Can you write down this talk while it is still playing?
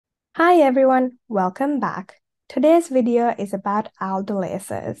Hi everyone, welcome back. Today's video is about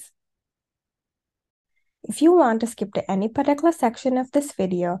aldolases. If you want to skip to any particular section of this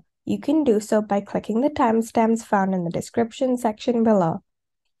video, you can do so by clicking the timestamps found in the description section below.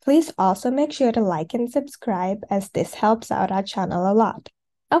 Please also make sure to like and subscribe as this helps out our channel a lot.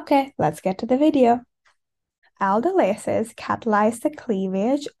 Okay, let's get to the video. Aldolases catalyze the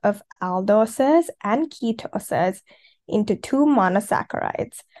cleavage of aldoses and ketoses into two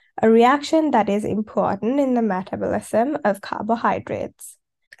monosaccharides, a reaction that is important in the metabolism of carbohydrates.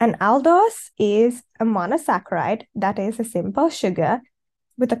 An aldose is a monosaccharide that is a simple sugar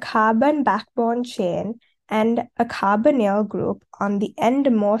with a carbon backbone chain and a carbonyl group on the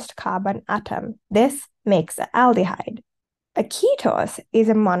endmost carbon atom. This makes an aldehyde. A ketose is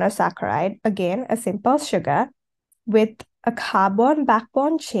a monosaccharide, again a simple sugar, with a carbon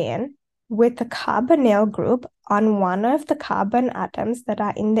backbone chain with a carbonyl group on one of the carbon atoms that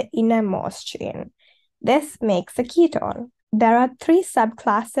are in the innermost chain. This makes a ketone. There are three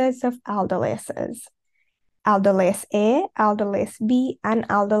subclasses of aldolases: Aldolase A, Aldolase B, and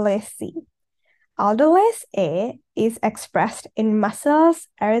Aldolase C. Aldolase A is expressed in muscles,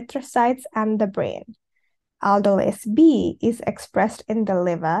 erythrocytes, and the brain. Aldolase B is expressed in the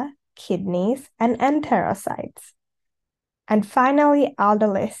liver, kidneys, and enterocytes. And finally,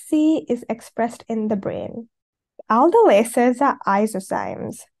 aldolase C is expressed in the brain. Aldolases are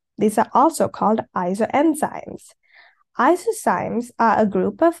isozymes. These are also called isoenzymes. Isozymes are a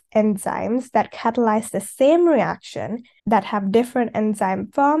group of enzymes that catalyze the same reaction that have different enzyme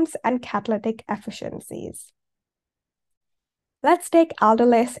forms and catalytic efficiencies. Let's take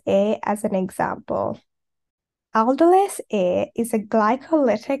aldolase A as an example. Aldolase A is a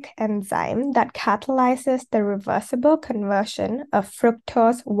glycolytic enzyme that catalyzes the reversible conversion of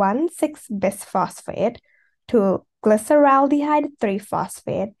fructose 1,6-bisphosphate to glyceraldehyde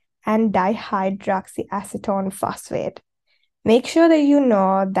 3-phosphate and dihydroxyacetone phosphate. Make sure that you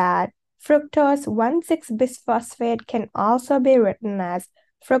know that fructose 1,6-bisphosphate can also be written as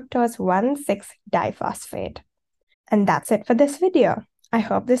fructose 1,6-diphosphate. And that's it for this video. I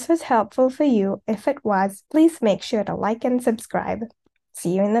hope this was helpful for you. If it was, please make sure to like and subscribe.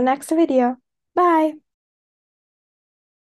 See you in the next video. Bye!